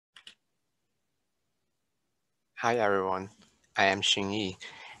Hi everyone, I am Xinyi.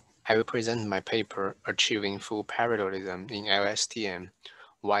 I will present my paper Achieving Full Parallelism in LSTM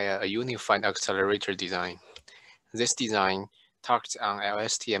via a unified accelerator design. This design targets on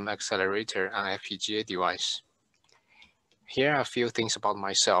LSTM accelerator on FPGA device. Here are a few things about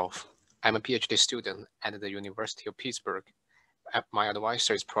myself. I'm a PhD student at the University of Pittsburgh. My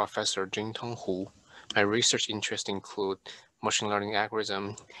advisor is Professor Jingtong Hu. My research interests include machine learning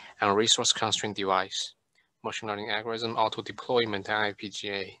algorithm and resource constraint device, machine learning algorithm auto-deployment and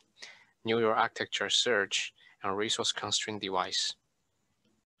FPGA, neural architecture search, and resource constraint device.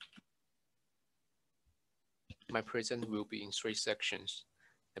 My present will be in 3 sections: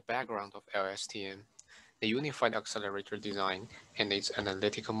 the background of LSTM, the unified accelerator design and its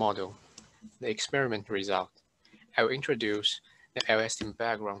analytical model, the experiment result. I will introduce the LSTM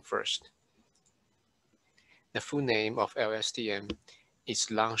background first. The full name of LSTM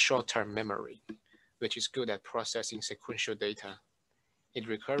is long short-term memory, which is good at processing sequential data. It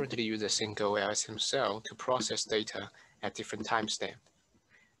recurrently uses a single LSTM cell to process data at different timestamps.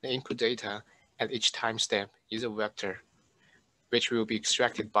 The input data at each timestamp is a vector, which will be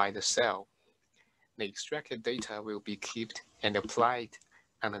extracted by the cell. The extracted data will be kept and applied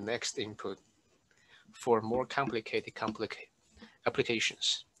on the next input. For more complicated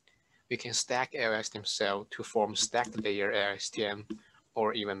applications, we can stack LSTM cell to form stacked layer LSTM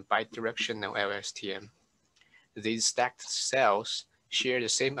or even bidirectional LSTM. These stacked cells share the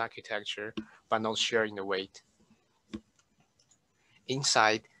same architecture but not sharing the weight.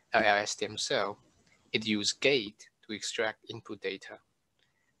 Inside a LSTM cell, it uses gate to extract input data.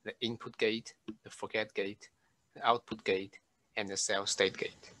 The input gate, the forget gate, the output gate, and the cell state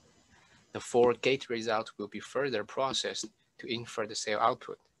gate. The 4 gate results will be further processed to infer the cell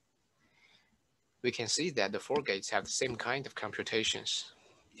output. We can see that the 4 gates have the same kind of computations.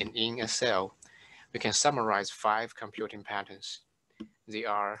 And in a cell, we can summarize 5 computing patterns. They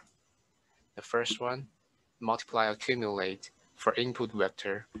are: the first one, multiply accumulate for input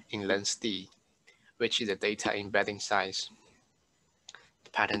vector in length d, which is the data embedding size.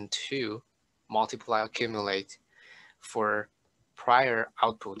 Pattern 2, multiply accumulate for prior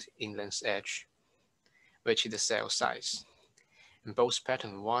output in length h, which is the cell size. And both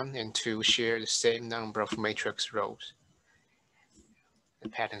pattern 1 and 2 share the same number of matrix rows.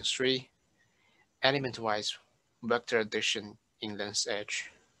 And pattern 3, element-wise vector addition in length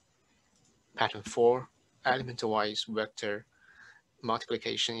h. Pattern 4, element-wise vector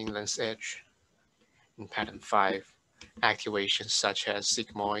multiplication in length h. In pattern 5, activations such as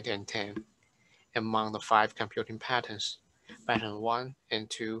sigmoid and 10. Among the 5 computing patterns, pattern 1 and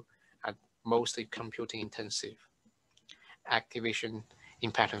 2 are mostly computing intensive. Activation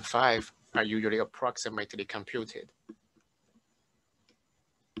in pattern 5 are usually approximately computed.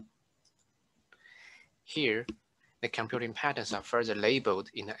 Here, the computing patterns are further labeled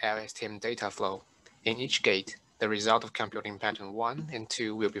in the LSTM data flow. In each gate, the result of computing pattern 1 and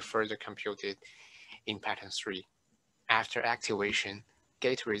 2 will be further computed in pattern 3. After activation,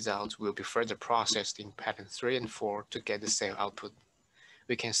 gate results will be further processed in pattern 3 and 4 to get the cell output.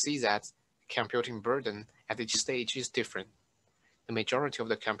 We can see that computing burden at each stage is different. The majority of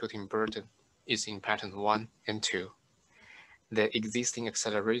the computing burden is in pattern 1 and 2. The existing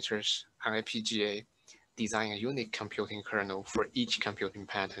accelerators on FPGA design a unique computing kernel for each computing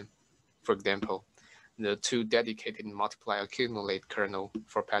pattern. For example, the 2 dedicated multiply accumulate kernel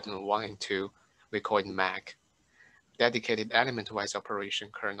for pattern 1 and 2, we call it MAC. Dedicated element-wise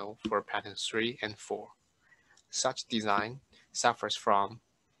operation kernel for pattern 3 and 4. Such design suffers from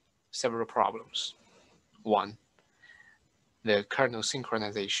several problems. 1. The kernel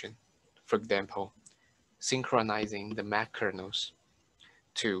synchronization. For example, synchronizing the MAC kernels.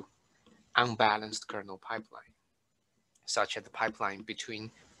 2. Unbalanced kernel pipeline, such as the pipeline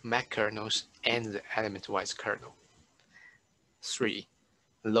between MAC kernels and the element-wise kernel. 3.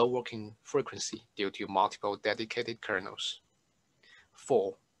 Low working frequency due to multiple dedicated kernels.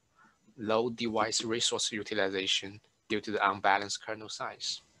 4. Low device resource utilization due to the unbalanced kernel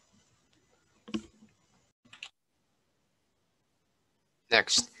size.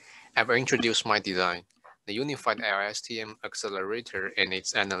 Next, I will introduce my design, the unified LSTM accelerator and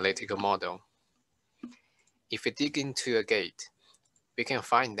its analytical model. If we dig into a gate, we can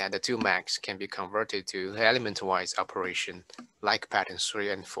find that the 2 MACs can be converted to element-wise operation, like pattern 3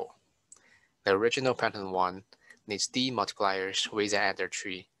 and 4. The original pattern 1 needs D multipliers with an adder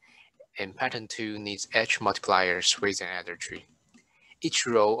tree, and pattern 2 needs H multipliers with an adder tree. Each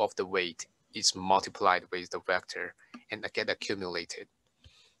row of the weight is multiplied with the vector and get accumulated.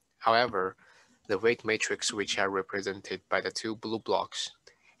 However, the weight matrix which are represented by the 2 blue blocks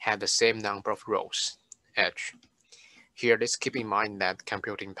have the same number of rows, H. Here, let's keep in mind that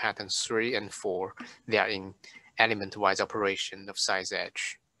computing patterns 3 and 4, they are in element-wise operation of size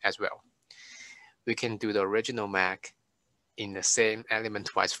h as well. We can do the original MAC in the same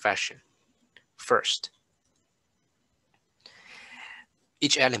element-wise fashion. First,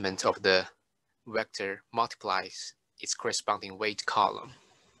 each element of the vector multiplies its corresponding weight column.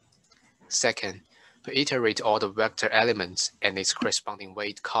 Second, we iterate all the vector elements and its corresponding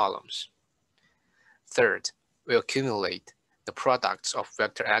weight columns. Third, we accumulate the products of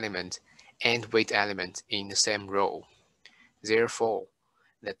vector element and weight element in the same row. Therefore,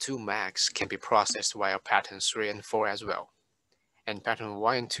 the two MACs can be processed via patterns 3 and 4 as well. And pattern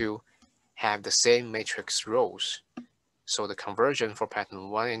 1 and 2 have the same matrix rows. So the conversion for pattern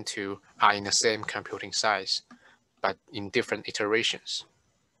 1 and 2 are in the same computing size, but in different iterations.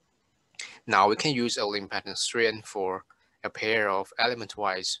 Now we can use only patterns 3 and 4, a pair of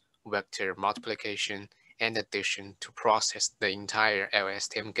element-wise vector multiplication and addition to process the entire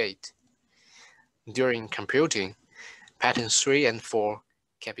LSTM gate. During computing, patterns 3 and 4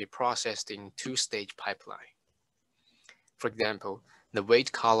 can be processed in two-stage pipeline. For example, the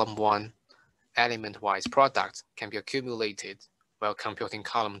weight column 1 element-wise product can be accumulated while computing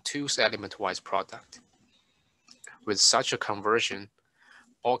column 2's element-wise product. With such a conversion,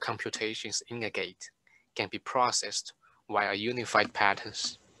 all computations in a gate can be processed via unified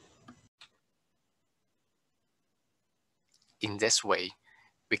patterns. In this way,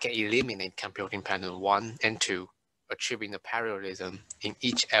 we can eliminate computing pattern 1 and 2, achieving the parallelism in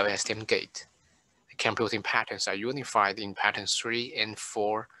each LSTM gate. The computing patterns are unified in patterns 3 and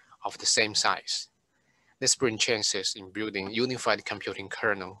 4 of the same size. This brings chances in building unified computing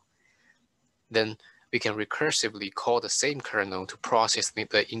kernel. Then we can recursively call the same kernel to process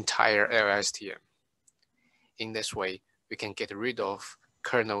the entire LSTM. In this way, we can get rid of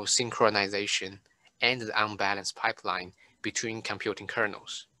kernel synchronization and the unbalanced pipeline between computing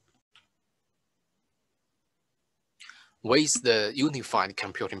kernels. With the unified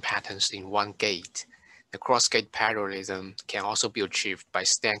computing patterns in one gate, the cross-gate parallelism can also be achieved by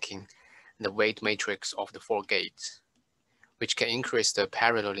stacking the weight matrix of the 4 gates, which can increase the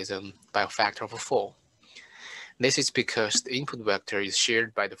parallelism by a factor of 4. This is because the input vector is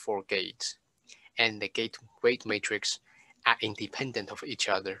shared by the 4 gates, and the gate weight matrix are independent of each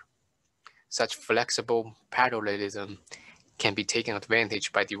other. Such flexible parallelism can be taken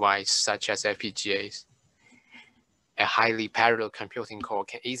advantage by devices such as FPGAs. A highly parallel computing core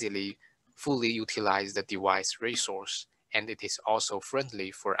can easily fully utilize the device resource, and it is also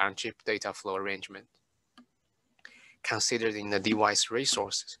friendly for on-chip data flow arrangement. Considering the device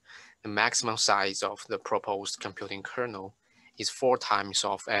resources, the maximum size of the proposed computing kernel is 4 times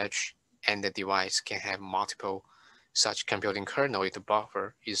of h, and the device can have multiple such computing kernel if the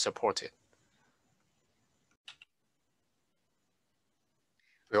buffer is supported.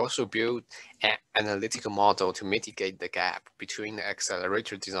 We also built an analytical model to mitigate the gap between the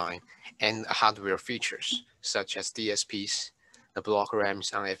accelerator design and hardware features, such as DSPs, the block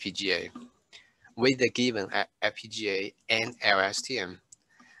RAMs on FPGA. With the given FPGA and LSTM,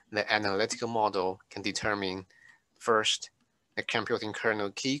 the analytical model can determine, first, the computing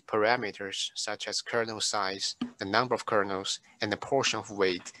kernel key parameters, such as kernel size, the number of kernels, and the portion of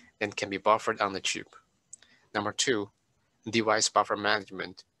weight that can be buffered on the chip. Number 2, device buffer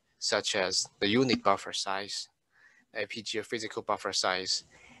management, such as the unit buffer size, the FPGA physical buffer size,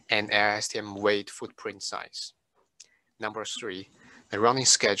 and LSTM weight footprint size. Number 3, the running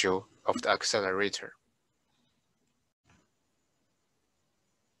schedule of the accelerator.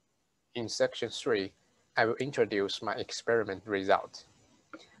 In section 3, I will introduce my experiment result.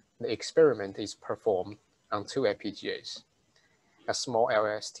 The experiment is performed on 2 FPGAs, a small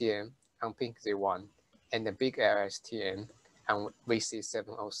LSTM on PINC-Z1 and a big LSTM on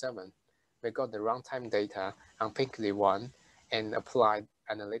VC707. We got the runtime data on PINC-Z1 and applied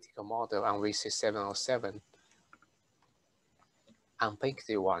analytical model on VC707. On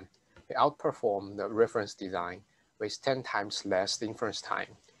PINC-Z1, we outperformed the reference design with 10 times less inference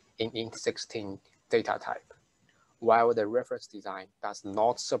time in int16 data type, while the reference design does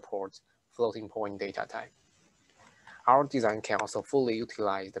not support floating point data type. Our design can also fully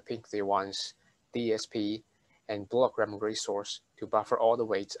utilize the PINC-Z1's DSP and block RAM resource to buffer all the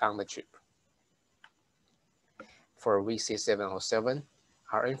weights on the chip. For VC707,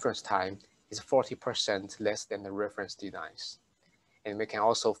 our inference time is 40% less than the reference designs, and we can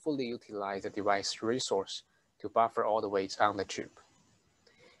also fully utilize the device resource to buffer all the weights on the chip.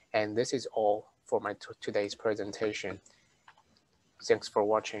 And this is all for my today's presentation. Thanks for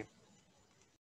watching.